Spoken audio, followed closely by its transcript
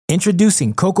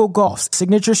Introducing Coco Gauff's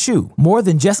signature shoe, more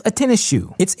than just a tennis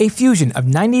shoe. It's a fusion of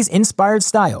 90s-inspired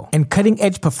style and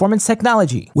cutting-edge performance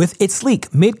technology. With its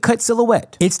sleek mid-cut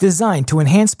silhouette, it's designed to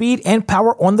enhance speed and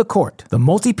power on the court. The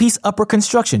multi-piece upper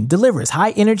construction delivers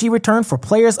high-energy return for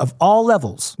players of all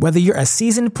levels. Whether you're a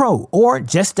seasoned pro or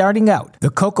just starting out, the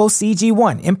Coco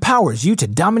CG1 empowers you to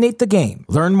dominate the game.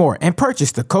 Learn more and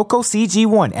purchase the Coco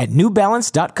CG1 at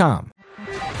NewBalance.com.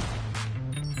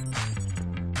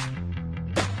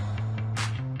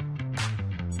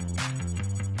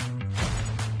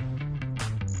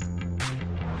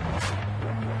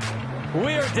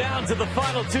 We are down to the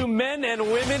final two, men and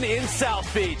women in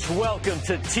South Beach. Welcome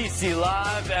to TC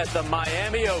Live at the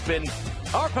Miami Open,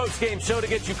 our post-game show to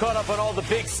get you caught up on all the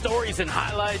big stories and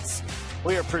highlights.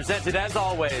 We are presented, as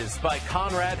always, by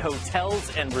Conrad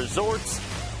Hotels and Resorts.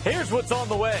 Here's what's on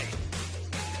the way.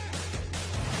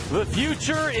 The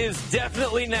future is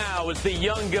definitely now as the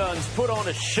Young Guns put on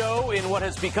a show in what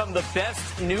has become the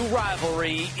best new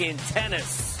rivalry in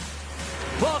tennis.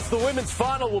 Plus, the women's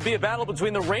final will be a battle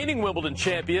between the reigning Wimbledon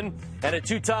champion and a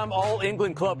two-time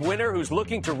All-England Club winner who's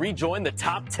looking to rejoin the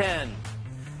top 10.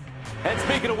 And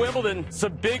speaking of Wimbledon,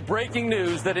 some big breaking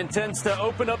news that intends to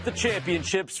open up the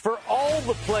championships for all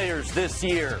the players this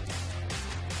year.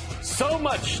 So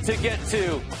much to get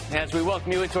to as we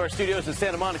welcome you into our studios in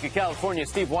Santa Monica, California.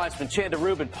 Steve Weissman, Chanda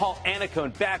Rubin, Paul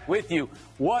Annacone back with you.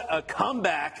 What a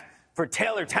comeback for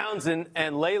Taylor Townsend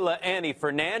and Leylah Annie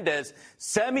Fernandez.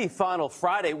 Semifinal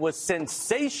Friday was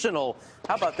sensational.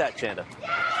 How about that, Chanda?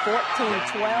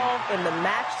 14-12 in the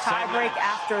match tiebreak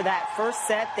after that first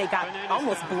set. They got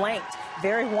almost blanked,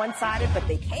 very one-sided, but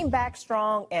they came back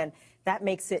strong, and that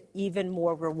makes it even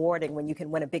more rewarding when you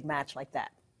can win a big match like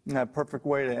that. Perfect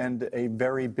way to end a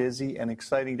very busy and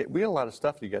exciting day. We got a lot of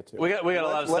stuff to get to. We got a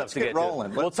lot of stuff to get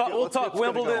rolling. to. We'll talk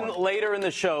Wimbledon later in the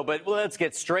show, but let's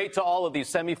get straight to all of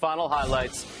these semifinal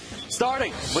highlights.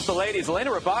 Starting with the ladies,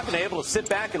 Elena Rybakina able to sit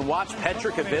back and watch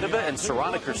Petra Kvitova and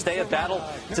Sorana Cirstea battle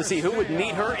to see who would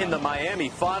meet her in the Miami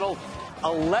final.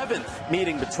 11th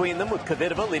meeting between them, with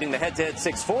Kvitova leading the head-to-head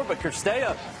 6-4, but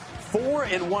Cirstea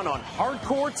 4-1 on hard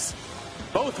courts.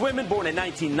 Both women born in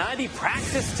 1990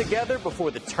 practiced together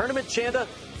before the tournament, Chanda.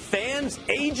 Fans,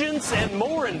 agents, and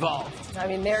more involved. I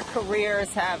mean, their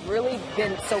careers have really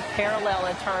been so parallel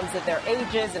in terms of their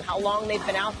ages and how long they've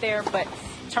been out there, but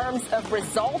in terms of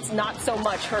results, not so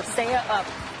much. Cirstea up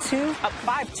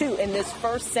 5-2 in this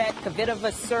first set.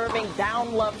 Kvitova serving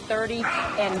down love 30,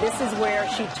 and this is where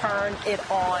she turned it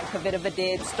on.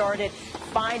 Kvitova started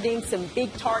finding some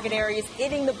big target areas,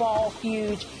 hitting the ball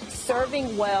huge,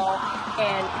 serving well,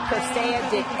 and Cirstea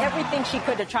did everything she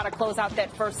could to try to close out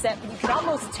that first set. But you could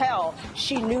almost tell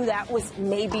she knew that was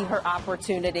maybe her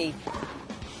opportunity.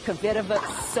 Kvitova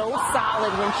so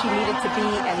solid when she needed to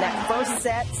be, and that first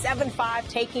set, 7-5,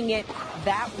 taking it,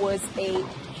 that was a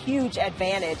huge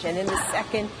advantage. And in the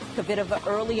second, Kvitova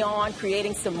early on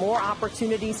creating some more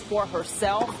opportunities for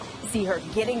herself. See her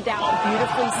getting down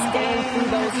beautifully, staying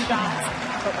through those shots.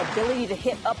 Her ability to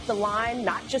hit up the line,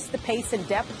 not just the pace and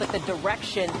depth, but the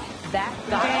direction, that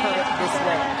got her this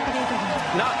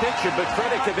way. Not pictured, but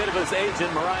credit Kvitova's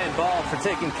agent, Marion Ball, for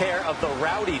taking care of the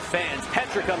rowdy fans.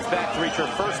 Petra comes back to reach her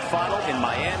first final in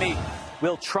Miami.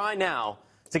 We'll try now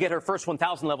to get her first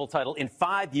 1,000 level title in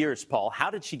 5 years, Paul. How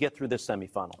did she get through this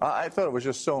semifinal? I thought it was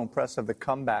just so impressive, the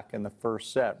comeback in the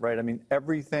first set, right? I mean,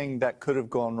 everything that could have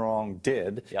gone wrong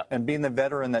did. Yep. And being the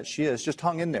veteran that she is, just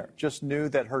hung in there. Just knew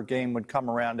that her game would come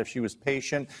around if she was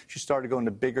patient. She started going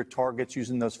to bigger targets,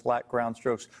 using those flat ground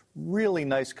strokes. Really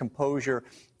nice composure.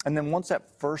 And then once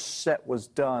that first set was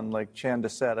done, like Chanda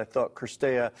said, I thought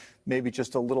Cirstea, maybe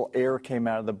just a little air came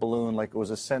out of the balloon, like it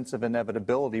was a sense of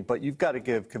inevitability. But you've got to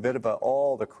give Kvitova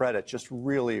all the credit, just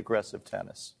really aggressive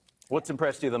tennis. What's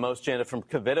impressed you the most, Chanda, from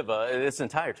Kvitova this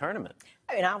entire tournament?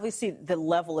 I mean, obviously, the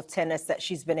level of tennis that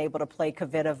she's been able to play,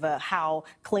 Kvitova, how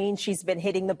clean she's been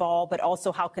hitting the ball, but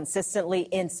also how consistently,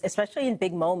 especially in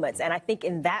big moments. And I think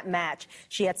in that match,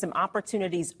 she had some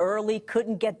opportunities early,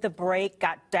 couldn't get the break,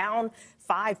 got down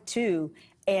 5-2,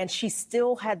 and she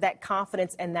still had that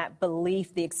confidence and that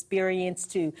belief, the experience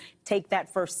to take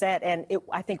that first set. And it,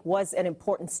 I think, was an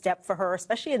important step for her,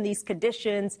 especially in these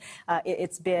conditions.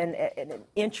 It's been an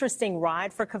interesting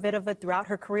ride for Kvitova throughout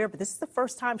her career, but this is the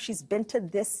first time she's been to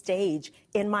this stage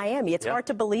in Miami. It's hard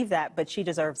to believe that, but she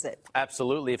deserves it.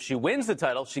 Absolutely. If she wins the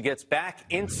title, she gets back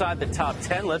inside the top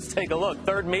 10. Let's take a look.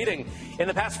 Third meeting in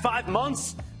the past 5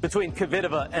 months between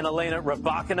Kvitova and Elena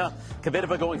Rybakina.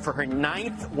 Kvitova going for her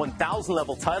 9th 1,000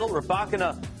 level title.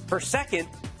 Rybakina her 2nd.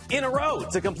 in a row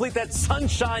to complete that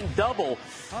sunshine double.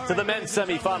 To the men's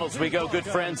semifinals we go. Good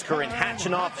friends Karen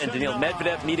Khachanov and Daniil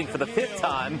Medvedev meeting for the 5th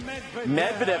time.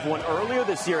 Medvedev won earlier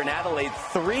this year in Adelaide,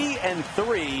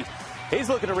 3-3. He's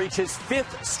looking to reach his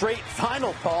 5th straight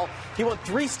final, Paul. He won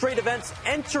 3 straight events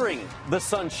entering the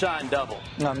Sunshine Double.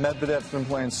 Now, Medvedev's been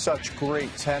playing such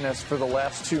great tennis for the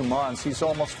last 2 months. He's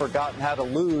almost forgotten how to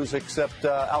lose, except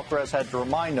Alcaraz had to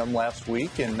remind him last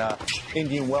week in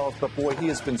Indian Wells. But, boy, he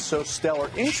has been so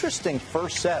stellar. Interesting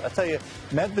first set. I tell you,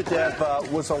 Medvedev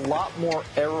was a lot more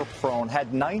error-prone,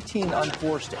 had 19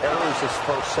 unforced errors this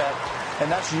first set.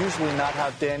 And that's usually not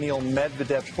how Daniil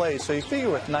Medvedev plays. So you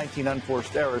figure with 19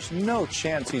 unforced errors, no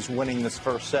chance he's winning this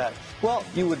first set. Well,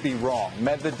 you would be wrong.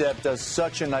 Medvedev does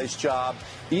such a nice job,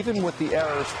 even with the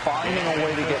errors, finding a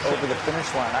way to get over the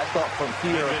finish line. I thought from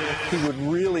here he would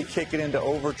really kick it into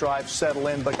overdrive, settle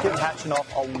in, but give Khachanov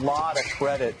a lot of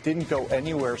credit. Didn't go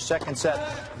anywhere. Second set,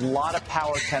 a lot of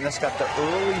power tennis. Got the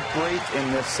early break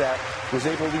in this set. Was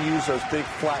able to use those big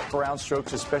flat ground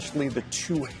strokes, especially the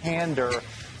two-hander,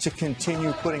 to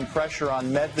continue putting pressure on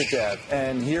Medvedev.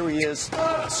 And here he is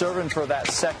serving for that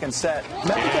second set.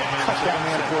 Medvedev cut down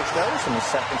the unforced errors in the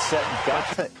second set,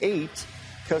 got to 8.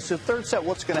 Because the third set,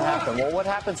 what's going to happen? Well, what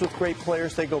happens with great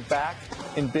players? They go back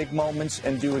in big moments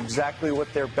and do exactly what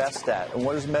they're best at. And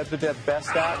what is Medvedev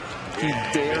best at? He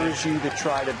dares you to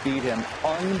try to beat him.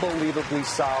 Unbelievably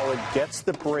solid. Gets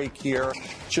the break here.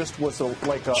 Just was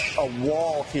like a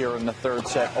wall here in the third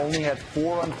set. Only had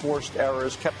 4 unforced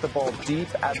errors. Kept the ball deep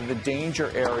out of the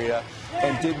danger area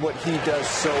and did what he does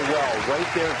so well. Right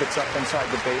there, gets up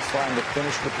inside the baseline to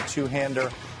finish with the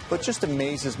two-hander. But just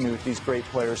amazes me with these great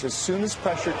players. As soon as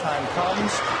pressure time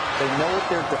comes, they know what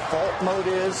their default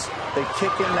mode is. They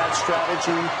kick in that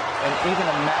strategy, and even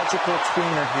a magical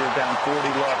tweener here down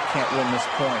 40-love can't win this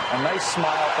point. A nice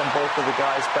smile from both of the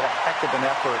guys, but a heck of an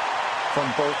effort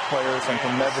from both players and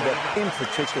from Medvedev in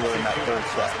particular in that third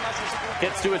set.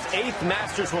 Gets to his 8th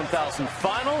Masters 1000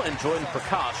 final, and Jordan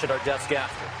Prakash at our desk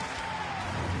after.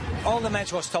 All the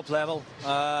match was top level.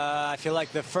 I feel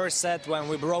like the first set, when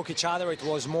we broke each other, it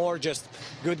was more just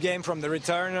good game from the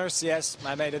returners. Yes,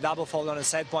 I made a double fault on a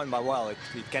set point, but well, it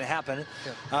can happen.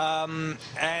 Yeah.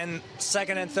 And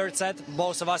second and third set,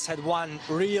 both of us had one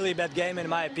really bad game, in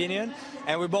my opinion,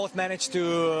 and we both managed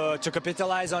to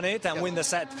capitalize on it and win the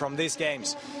set from these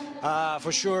games.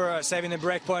 For sure, saving the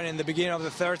break point in the beginning of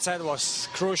the third set was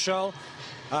crucial.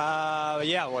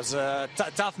 Yeah, it was a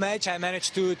tough match. I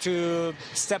managed to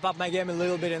step up my game a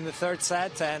little bit in the third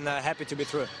set, and happy to be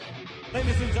through.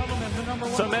 Ladies and gentlemen, the number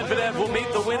 1. So Medvedev will meet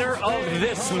the winner of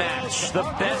this match, the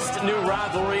best new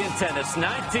rivalry in tennis.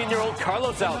 19-year-old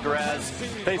Carlos Alcaraz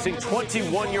facing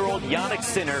 21-year-old Jannik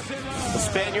Sinner. The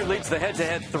Spaniard leads the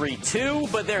head-to-head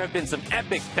 3-2, but there have been some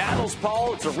epic battles,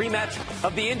 Paul. It's a rematch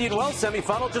of the Indian Wells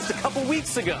semifinal just a couple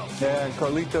weeks ago. Yeah, and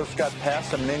Carlitos got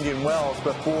past him in Indian Wells,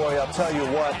 but boy, I'll tell you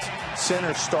what,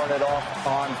 Sinner started off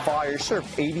on fire. He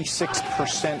served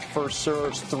 86% first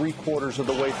serves, 3/4 of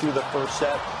the way through the first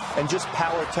set, and just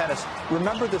power tennis.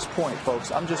 Remember this point,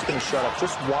 folks. I'm just going to shut up.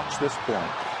 Just watch this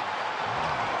point.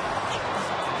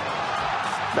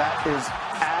 That is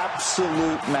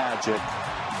absolute magic.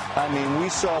 I mean, we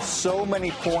saw so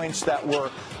many points that were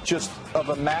just of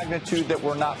a magnitude that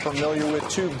we're not familiar with.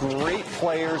 2 great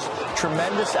players,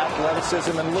 tremendous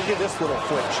athleticism, and look at this little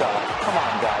flick shot. Come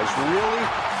on, guys, really?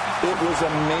 It was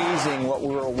amazing what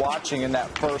we were watching in that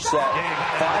first set.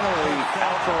 Finally,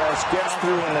 Alcaraz gets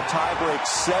through in the tiebreak,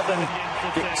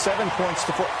 7 points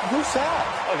to 4. Who's that?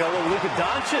 I got a little Luka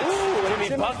Doncic. Ooh,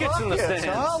 Jimmy Buckets in the stands.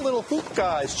 Huh? Little hoop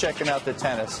guys checking out the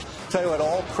tennis. Tell you what,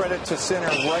 all credit to Sinner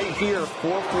right here,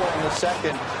 4-4 in the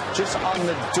second, just on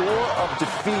the door of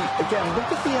defeat. Again,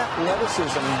 look at the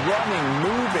athleticism, running,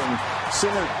 moving.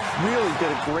 Sinner really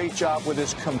did a great job with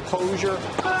his composure.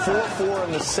 4-4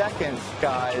 in the second,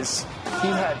 guys. He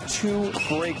had 2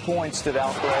 great points to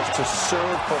Alcaraz to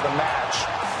serve for the match.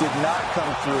 Did not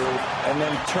come through, and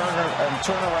then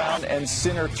turn around, and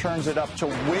Sinner turns it up to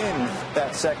win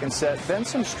that second set. Then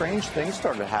some strange things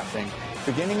started happening.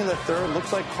 Beginning of the third,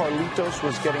 looks like Carlitos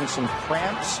was getting some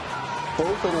cramps.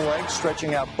 Both of the legs,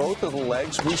 stretching out both of the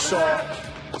legs. We saw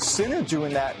Sinner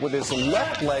doing that with his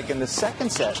left leg in the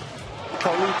second set.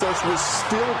 Carlitos was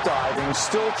still diving,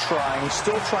 still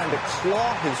trying to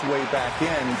claw his way back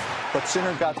in. But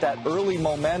Sinner got that early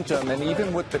momentum, and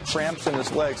even with the cramps in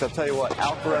his legs, I'll tell you what,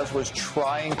 Alcaraz was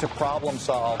trying to problem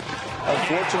solve.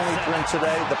 Unfortunately for him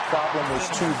today, the problem was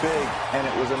too big, and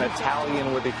it was an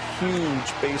Italian with a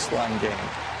huge baseline game.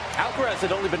 Alcaraz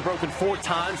had only been broken 4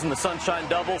 times in the Sunshine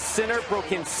Double. Sinner broke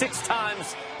him 6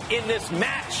 times in this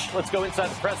match. Let's go inside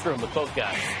the press room with both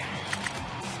guys.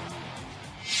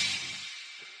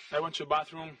 I went to the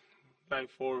bathroom like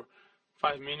for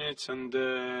 5 minutes, and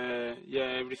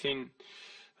everything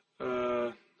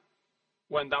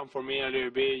went down for me a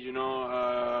little bit.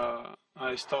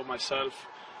 I stopped myself,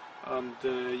 and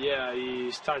I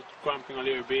started cramping a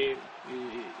little bit.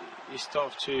 He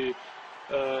stopped to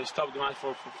stop the match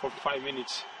for 5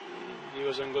 minutes. It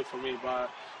wasn't good for me, but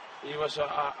it was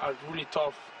a really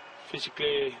tough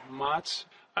physically match.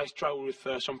 I struggled with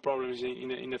some problems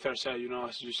in the third set,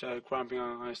 as you said, cramping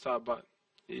and stuff, but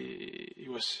it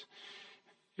was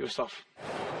tough.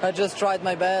 I just tried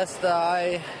my best.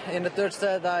 In the third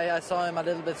set, I saw him a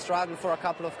little bit struggle for a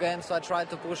couple of games, so I tried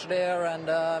to push there, and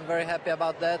I'm very happy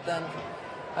about that. And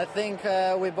I think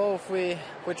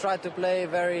we tried to play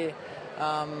very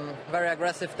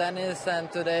aggressive tennis,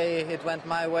 and today it went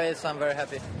my way, so I'm very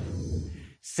happy.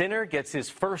 Sinner gets his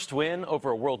first win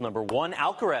over a world number 1.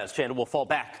 Alcaraz, Chanda, will fall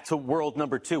back to world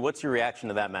number 2. What's your reaction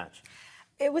to that match?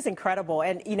 It was incredible.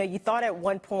 And, you thought at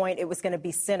one point it was going to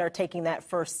be Sinner taking that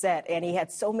first set. And he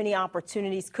had so many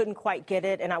opportunities, couldn't quite get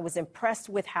it. And I was impressed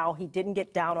with how he didn't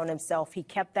get down on himself. He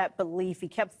kept that belief. He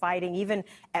kept fighting, even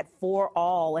at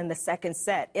 4-all in the second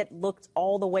set. It looked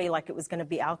all the way like it was going to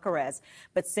be Alcaraz.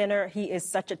 But Sinner, he is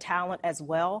such a talent as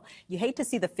well. You hate to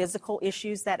see the physical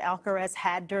issues that Alcaraz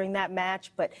had during that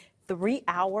match, but 3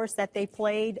 hours that they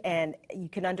played, and you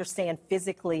can understand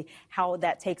physically how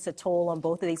that takes a toll on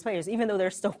both of these players, even though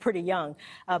they're still pretty young.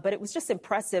 But it was just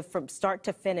impressive from start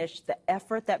to finish, the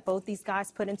effort that both these guys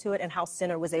put into it and how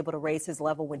Sinner was able to raise his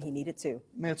level when he needed to.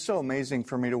 Man, it's so amazing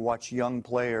for me to watch young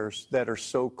players that are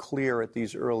so clear at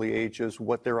these early ages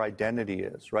what their identity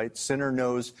is, right? Sinner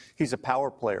knows he's a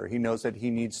power player. He knows that he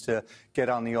needs to get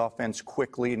on the offense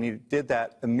quickly, and he did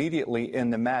that immediately in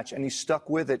the match, and he stuck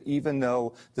with it even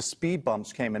though the speed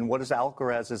bumps came. And what is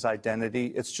Alcaraz's identity?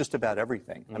 It's just about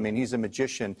everything. I mean, he's a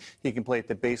magician. He can play at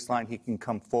the baseline. He can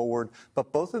come forward.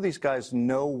 But both of these guys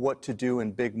know what to do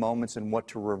in big moments and what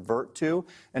to revert to.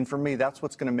 And for me, that's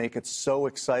what's going to make it so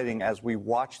exciting as we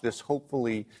watch this,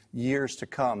 hopefully, years to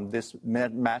come, this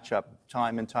matchup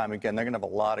time and time again. They're going to have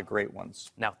a lot of great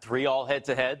ones. Now, 3-all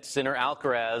head-to-head. Sinner,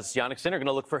 Alcaraz. Jannik Sinner going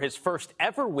to look for his first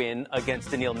ever win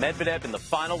against Daniil Medvedev in the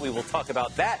final. We will talk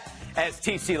about that as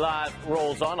TC Live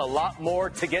rolls on. A lot more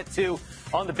to get to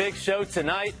on the big show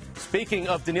tonight. Speaking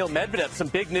of Daniil Medvedev, some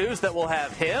big news that will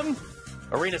have him,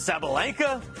 Arina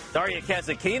Sabalenka, Daria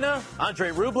Kasatkina, Andrei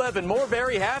Rublev, and more.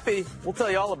 Very happy. We'll tell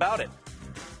you all about it.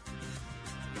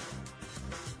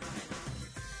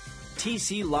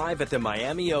 TC Live at the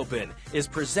Miami Open is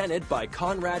presented by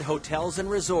Conrad Hotels and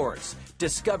Resorts.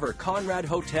 Discover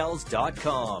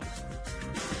ConradHotels.com.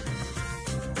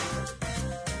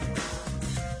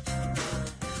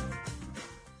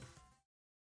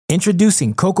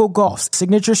 Introducing Coco Gauff's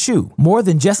signature shoe. More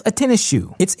than just a tennis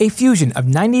shoe, it's a fusion of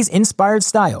 90s-inspired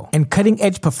style and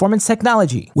cutting-edge performance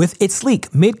technology. With its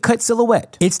sleek mid-cut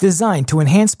silhouette, it's designed to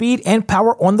enhance speed and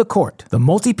power on the court. The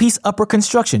multi-piece upper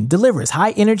construction delivers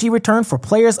high-energy return for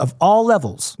players of all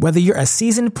levels. Whether you're a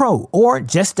seasoned pro or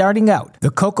just starting out,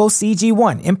 the Coco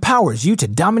CG1 empowers you to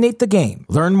dominate the game.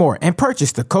 Learn more and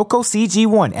purchase the Coco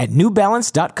CG1 at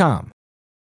NewBalance.com.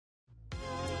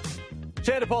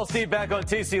 Chanda, Paul, Steve back on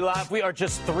TC Live. We are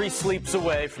just 3 sleeps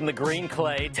away from the green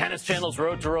clay. Tennis Channel's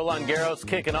Road to Roland Garros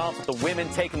kicking off with the women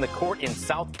taking the court in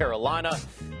South Carolina.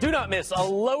 Do not miss a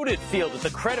loaded field at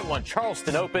the Credit One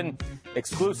Charleston Open.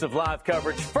 Exclusive live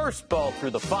coverage. First ball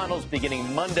through the finals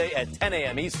beginning Monday at 10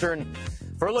 a.m. Eastern.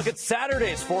 For a look at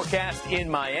Saturday's forecast in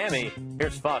Miami,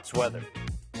 here's Fox Weather.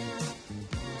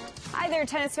 Hi there,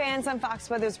 tennis fans. I'm Fox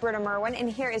Weather's Britta Merwin, and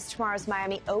here is tomorrow's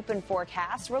Miami Open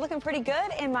forecast. We're looking pretty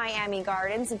good in Miami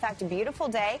Gardens. In fact, a beautiful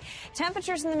day.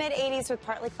 Temperatures in the mid-80s with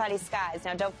partly cloudy skies.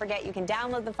 Now, don't forget, you can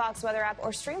download the Fox Weather app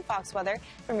or stream Fox Weather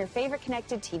from your favorite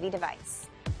connected TV device.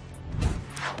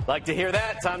 Like to hear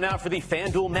that? Time now for the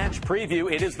FanDuel match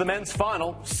preview. It is the men's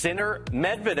final. Sinner,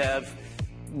 Medvedev.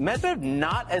 Medvedev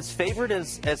not as favored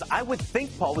as I would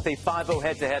think, Paul, with a 5-0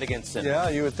 head-to-head against Sinner. Yeah,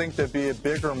 you would think there'd be a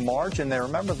bigger margin there.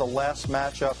 Remember, the last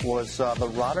matchup was the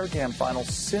Rotterdam final.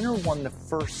 Sinner won the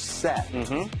first set.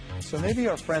 So maybe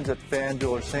our friends at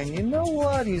FanDuel are saying, you know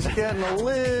what, he's getting a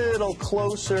little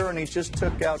closer, and he just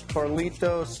took out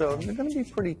Carlito, so they're going to be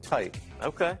pretty tight.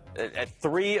 Okay. At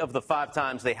 3 of the 5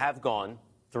 times they have gone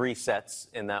 3 sets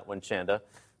in that one, Chanda.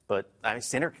 But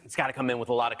Sinner has got to come in with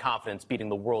a lot of confidence beating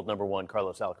the world #1,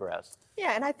 Carlos Alcaraz.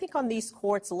 Yeah, and I think on these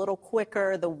courts, a little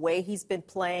quicker, the way he's been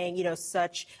playing,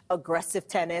 such aggressive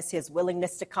tennis, his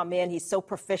willingness to come in. He's so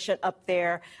proficient up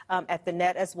there at the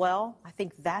net as well. I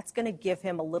think that's going to give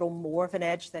him a little more of an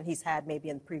edge than he's had maybe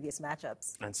in previous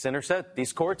matchups. And Sinner said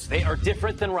these courts, they are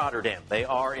different than Rotterdam. They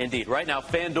are indeed. Right now,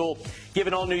 FanDuel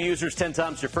giving all new users 10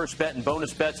 times your first bet and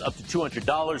bonus bets up to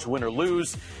 $200, win or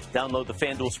lose. Download the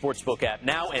FanDuel Sportsbook app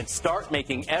now and start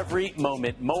making every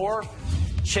moment more.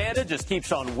 Chanda just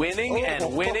keeps on winning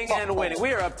and winning and winning.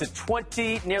 We are up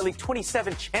to nearly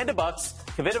 27 Chanda bucks.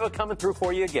 Kvitova coming through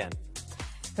for you again.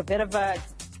 Kvitova,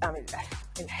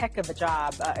 a heck of a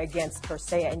job against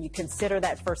Persea. And you consider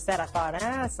that first set, I thought,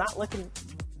 it's not looking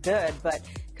good. But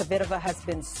Kvitova has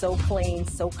been so clean,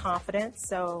 so confident.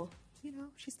 So,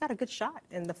 she's got a good shot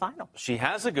in the final. She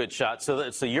has a good shot.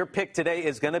 So your pick today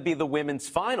is going to be the women's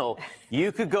final.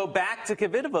 You could go back to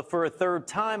Kvitova for a third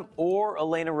time, or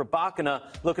Elena Rybakina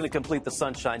looking to complete the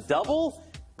Sunshine Double.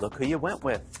 Look who you went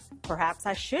with. Perhaps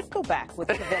I should go back with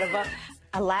Kvitova.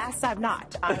 Alas, I'm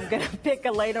not. I'm going to pick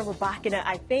Elena Rybakina.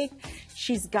 I think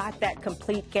she's got that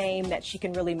complete game that she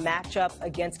can really match up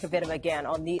against Kvitova again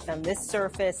on this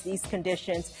surface, these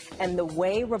conditions, and the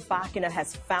way Rybakina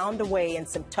has found a way in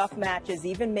some tough matches,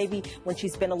 even maybe when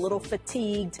she's been a little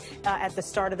fatigued at the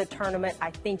start of the tournament.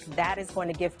 I think that is going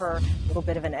to give her a little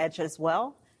bit of an edge as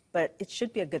well, but it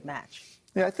should be a good match.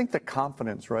 Yeah, I think the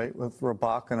confidence, right, with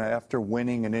Rybakina after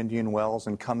winning in Indian Wells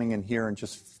and coming in here and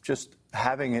just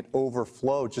having it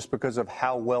overflow just because of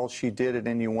how well she did at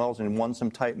Indian Wells and won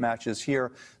some tight matches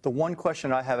here. The one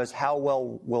question I have is how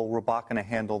well will Rybakina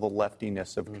handle the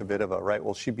leftiness of Kvitova, right?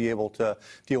 Will she be able to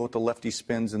deal with the lefty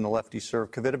spins and the lefty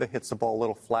serve? Kvitova hits the ball a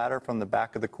little flatter from the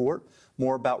back of the court,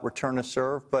 more about return to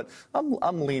serve, but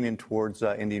I'm leaning towards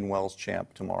Indian Wells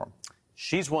champ tomorrow.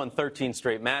 She's won 13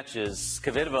 straight matches.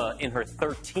 Kvitova in her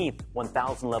 13th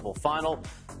 1,000 level final.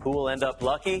 Who will end up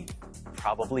lucky?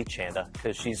 Probably Chanda,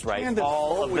 because she's right Chanda's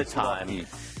all of the time. Lucky.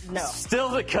 No.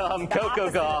 Still to come, Coco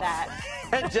Gauff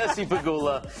and Jessie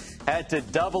Pegula had to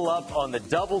double up on the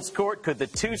doubles court. Could the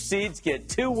two seeds get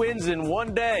 2 wins in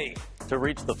one day to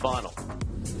reach the final?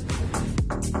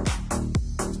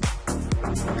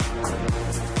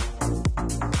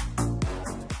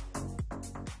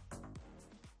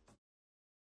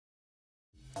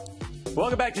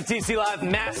 Welcome back to TC Live.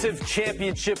 Massive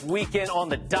championship weekend on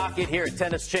the docket here at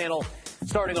Tennis Channel.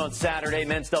 Starting on Saturday,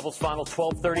 men's doubles final,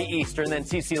 12:30 Eastern. Then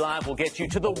TC Live will get you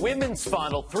to the women's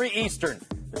final, 3 Eastern,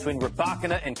 between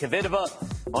Rybakina and Kvitova.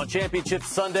 On Championship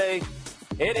Sunday,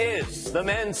 it is the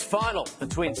men's final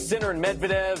between Sinner and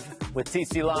Medvedev, with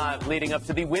TC Live leading up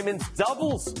to the women's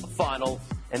doubles final,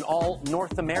 an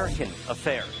all-North American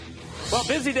affair. Well,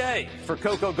 busy day for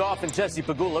Coco Gauff and Jessie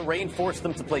Pegula. Rain forced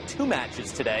them to play 2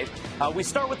 matches today. We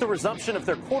start with the resumption of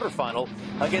their quarterfinal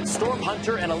against Storm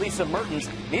Hunter and Elisa Mertens.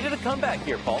 Needed a comeback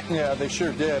here, Paul. Yeah, they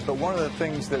sure did. But one of the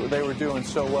things that they were doing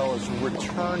so well is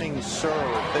returning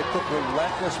serve. They put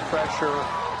relentless pressure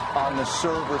on the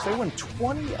servers. They won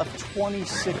 20 of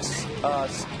 26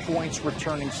 points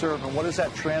returning serve. And what does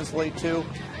that translate to?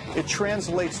 It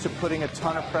translates to putting a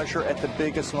ton of pressure at the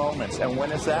biggest moments. And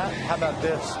when is that? How about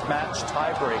this? Match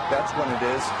tiebreak. That's when it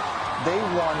is. They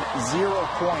won 0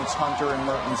 points, Hunter and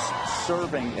Mertens,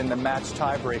 serving in the match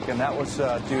tiebreak. And that was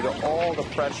due to all the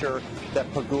pressure that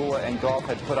Pegula and Gauff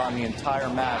had put on the entire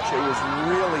match. It was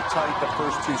really tight the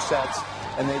first 2 sets,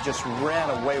 and they just ran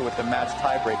away with the match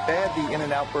tiebreak. They had the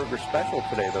In-N-Out Burger special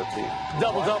today, though, too.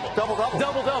 Double-double.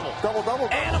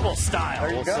 Animal style,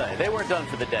 there you go. Say. They weren't done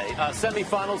for the day.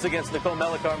 Semifinals against Nicole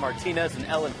Melichar, Martinez, and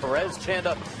Ellen Perez.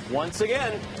 Chanda, once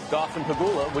again, Gauff and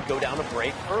Pegula would go down a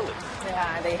break early.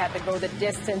 Yeah, they had to go the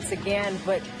distance again,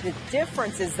 but the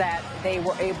difference is that they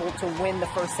were able to win the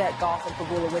first set, Gauff and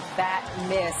Pegula, with that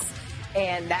miss,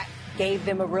 and that gave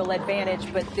them a real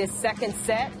advantage. But this second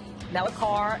set,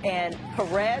 Melichar and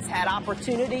Perez had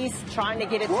opportunities trying to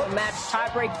get it to a match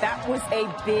tiebreak. That was a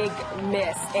big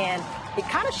miss, and it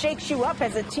kind of shakes you up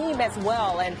as a team as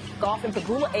well. And Gauff and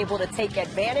Pegula able to take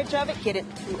advantage of it, get it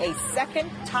to a second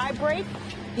tiebreak.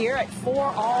 Here at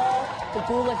 4-all,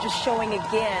 Pegula just showing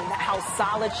again how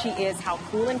solid she is, how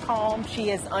cool and calm she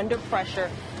is under pressure,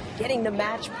 getting the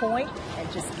match point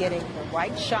and just getting the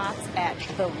right shots at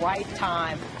the right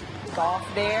time. Gauff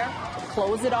there to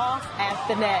close it off at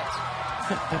the net.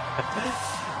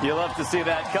 You'll love to see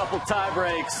that. Couple tie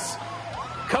breaks.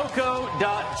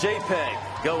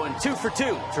 Coco.jpg going 2 for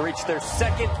 2 to reach their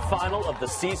second final of the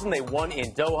season. They won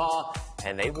in Doha,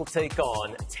 and they will take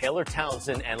on Taylor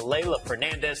Townsend and Leylah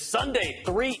Fernandez Sunday,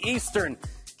 3 Eastern.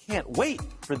 Can't wait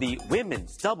for the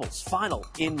women's doubles final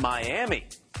in Miami.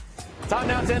 Time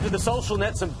now to enter the social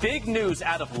net. Some big news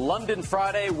out of London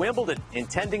Friday. Wimbledon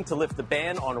intending to lift the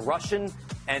ban on Russian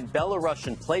and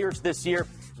Belarusian players this year.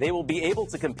 They will be able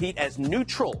to compete as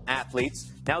neutral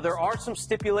athletes. Now, there are some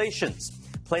stipulations.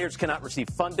 Players cannot receive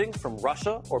funding from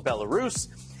Russia or Belarus,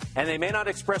 and they may not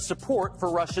express support for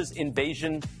Russia's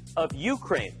invasion of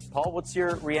Ukraine. Paul, what's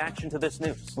your reaction to this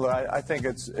news? Well, I think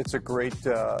it's a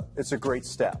great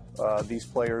step. These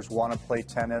players want to play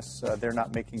tennis. They're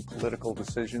not making political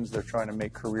decisions. They're trying to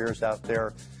make careers out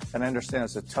there. And I understand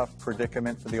it's a tough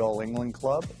predicament for the All England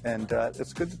Club. And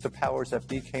it's good that the powers that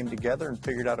be came together and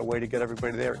figured out a way to get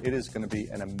everybody there. It is going to be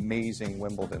an amazing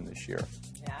Wimbledon this year.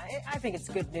 Yeah, I think it's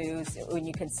good news when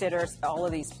you consider all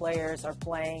of these players are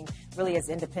playing really as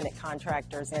independent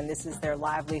contractors, and this is their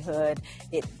livelihood.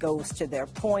 It goes to their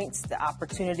points, the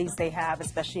opportunities they have,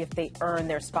 especially if they earn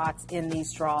their spots in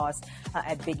these draws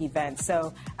at big events.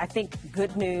 So I think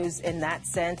good news in that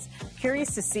sense.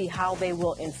 Curious to see how they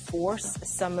will enforce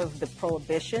some of the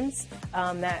prohibitions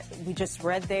that we just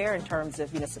read there in terms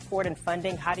of, support and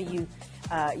funding. How do you,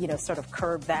 sort of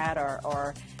curb that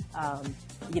or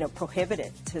prohibit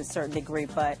it to a certain degree,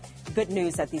 but good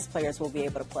news that these players will be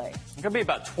able to play. There's going to be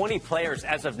about 20 players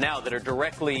as of now that are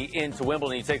directly into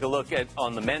Wimbledon. You take a look at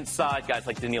on the men's side, guys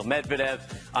like Daniil Medvedev,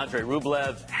 Andrei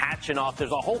Rublev, Khachanov.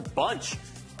 There's a whole bunch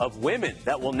of women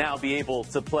that will now be able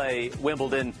to play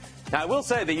Wimbledon. Now, I will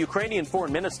say the Ukrainian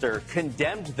foreign minister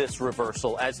condemned this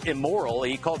reversal as immoral.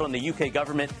 He called on the UK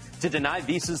government to deny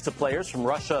visas to players from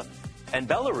Russia and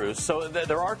Belarus. So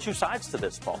there are two sides to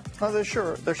this, Paul. Oh, there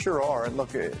sure are. And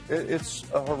look, it's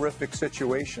a horrific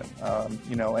situation,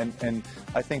 and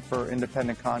I think for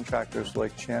independent contractors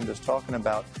like Chanda's talking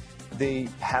about, they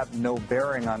have no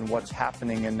bearing on what's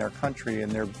happening in their country,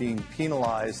 and they're being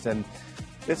penalized. And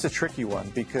it's a tricky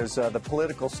one because the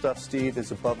political stuff, Steve,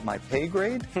 is above my pay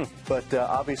grade. But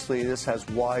obviously this has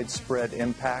widespread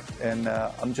impact, and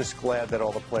I'm just glad that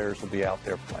all the players will be out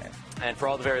there playing. And for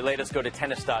all the very latest, go to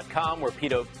tennis.com, where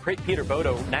Peter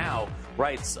Bodo now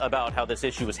writes about how this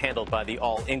issue was handled by the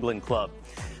All England Club.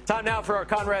 Time now for our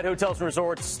Conrad Hotels and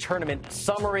Resorts tournament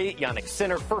summary. Jannik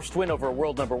Sinner, first win over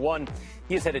world number one.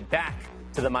 He is headed back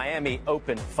to the Miami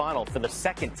Open final for the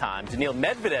second time. Daniil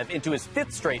Medvedev into his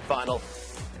fifth straight final.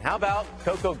 And how about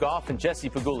Coco Gauff and Jesse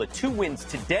Pegula? 2 wins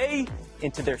today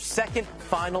into their second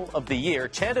final of the year.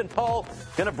 Chanda and Paul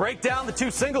going to break down the 2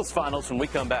 singles finals when we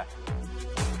come back.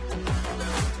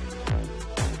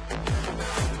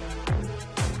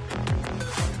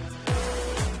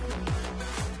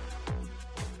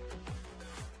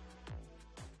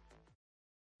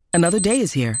 Another day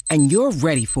is here, and you're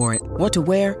ready for it. What to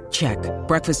wear? Check.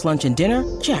 Breakfast, lunch, and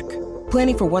dinner? Check.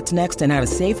 Planning for what's next and how to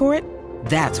save for it?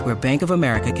 That's where Bank of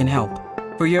America can help.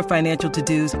 For your financial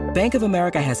to-dos, Bank of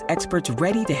America has experts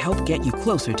ready to help get you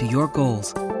closer to your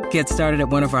goals. Get started at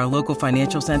one of our local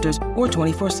financial centers or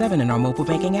 24/7 in our mobile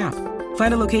banking app.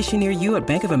 Find a location near you at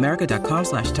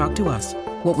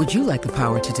bankofamerica.com/talktous. What would you like the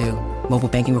power to do? Mobile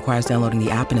banking requires downloading the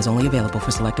app and is only available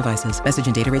for select devices. Message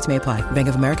and data rates may apply. Bank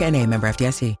of America N.A., member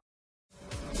FDIC.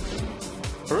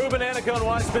 Ruben, Annika, and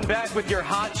Weissman back with your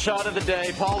hot shot of the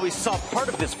day. Paul, we saw part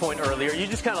of this point earlier. You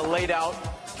just kind of laid out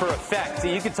for effect.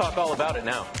 You can talk all about it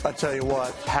now. I tell you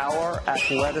what, power,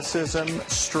 athleticism,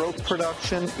 stroke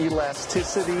production,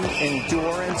 elasticity,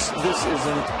 endurance. This is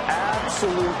an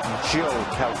absolute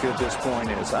joke how good this point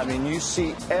is. I mean, you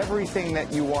see everything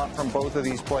that you want from both of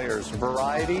these players.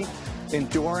 Variety,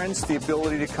 endurance, the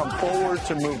ability to come forward,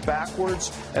 to move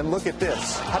backwards. And look at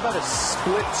this. How about a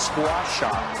split squash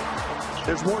shot?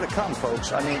 There's more to come,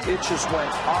 folks. I mean, it just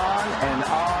went on and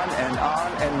on and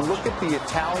on. And look at the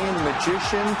Italian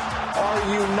magician. Are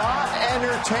you not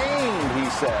entertained, he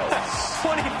says.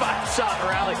 25-shot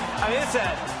rally. I mean, it's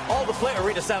all the players.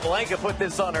 Rita Sabalenka put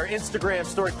this on her Instagram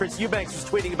story. Chris Eubanks was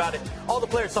tweeting about it. All the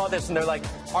players saw this, and they're like,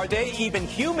 are they even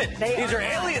human? These are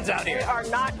aliens out here. They are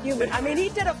not human. I mean, he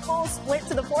did a full split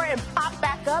to the floor and popped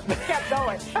back up and kept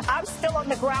going. I'm still on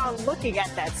the ground looking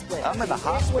at that split. I'm in the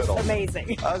hospital. It was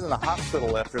amazing. I was in the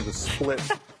hospital after the split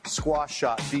squash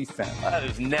shot defense. That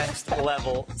is next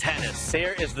level tennis.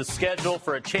 Here is the schedule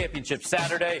for a championship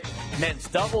Saturday. Men's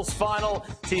doubles final.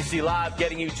 TC Live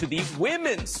getting you to the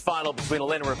women's final between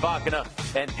Elena Rybakina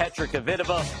and Petra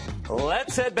Kvitova.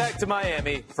 Let's head back to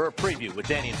Miami for a preview with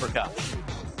Danny and Prakash.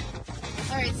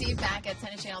 All right, Steve, back at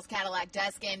Tennis Channel's Cadillac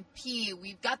desk. And P,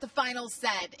 we've got the finals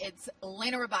set. It's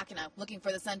Elena Rybakina looking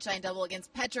for the Sunshine Double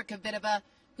against Petra Kvitova.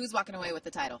 Who's walking away with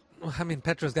the title? Well, I mean,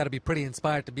 Petra's got to be pretty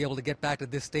inspired to be able to get back to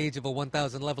this stage of a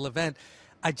 1,000 level event.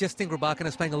 I just think Rybakina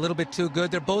is playing a little bit too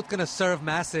good. They're both going to serve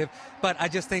massive, but I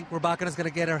just think Rybakina is going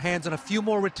to get her hands on a few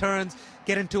more returns,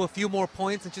 get into a few more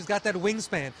points, and she's got that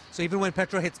wingspan. So even when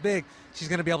Petra hits big, she's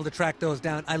going to be able to track those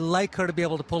down. I like her to be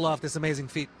able to pull off this amazing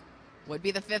feat. Would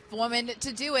be the 5th woman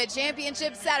to do it.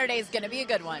 Championship Saturday is going to be a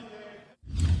good one.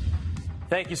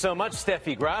 Thank you so much,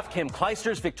 Steffi Graf, Kim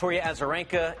Kleisters, Victoria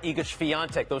Azarenka, Iga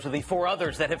Swiatek. Those are the 4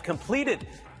 others that have completed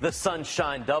the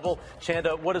Sunshine Double.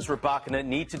 Chanda, what does Rybakina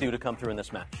need to do to come through in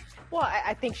this match? Well,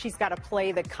 I think she's got to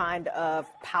play the kind of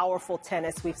powerful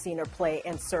tennis we've seen her play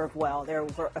and serve well. There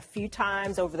were a few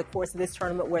times over the course of this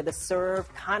tournament where the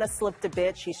serve kind of slipped a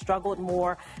bit. She struggled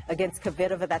more against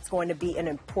Kvitova. That's going to be an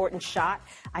important shot.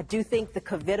 I do think the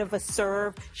Kvitova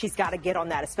serve, she's got to get on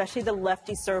that, especially the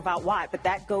lefty serve out wide. But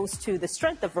that goes to the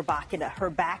strength of Rybakina, her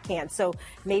backhand. So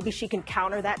maybe she can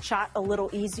counter that shot a little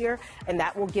easier, and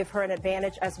that will give her an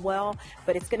advantage as well.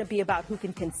 But it's going to be about who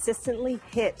can consistently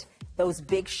hit those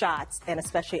big shots, and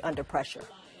especially under pressure.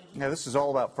 Yeah, this is all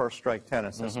about first strike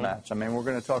tennis, this match. I mean, we're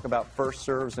going to talk about first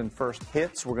serves and first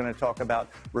hits. We're going to talk about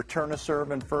return a serve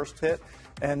and first hit.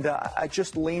 And I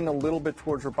just lean a little bit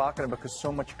towards Rybakina because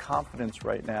so much confidence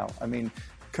right now. I mean,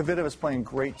 Kvitova is playing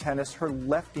great tennis. Her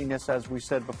leftiness, as we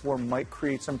said before, might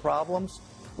create some problems.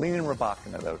 Lean in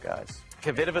Rybakina, though, guys.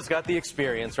 Kvitova's got the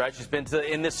experience, right? She's been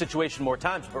in this situation more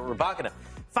times, but Rybakina,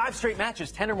 5 straight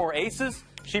matches, 10 or more aces.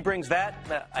 She brings that.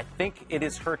 I think it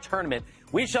is her tournament.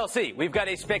 We shall see. We've got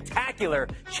a spectacular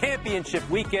championship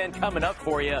weekend coming up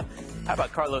for you. How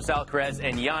about Carlos Alcaraz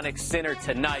and Jannik Sinner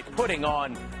tonight, putting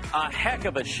on a heck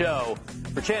of a show?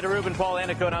 For Chanda Rubin, Paul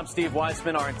Anacone, I'm Steve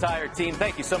Weissman, our entire team.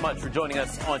 Thank you so much for joining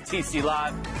us on TC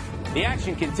Live. The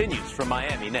action continues from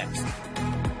Miami next.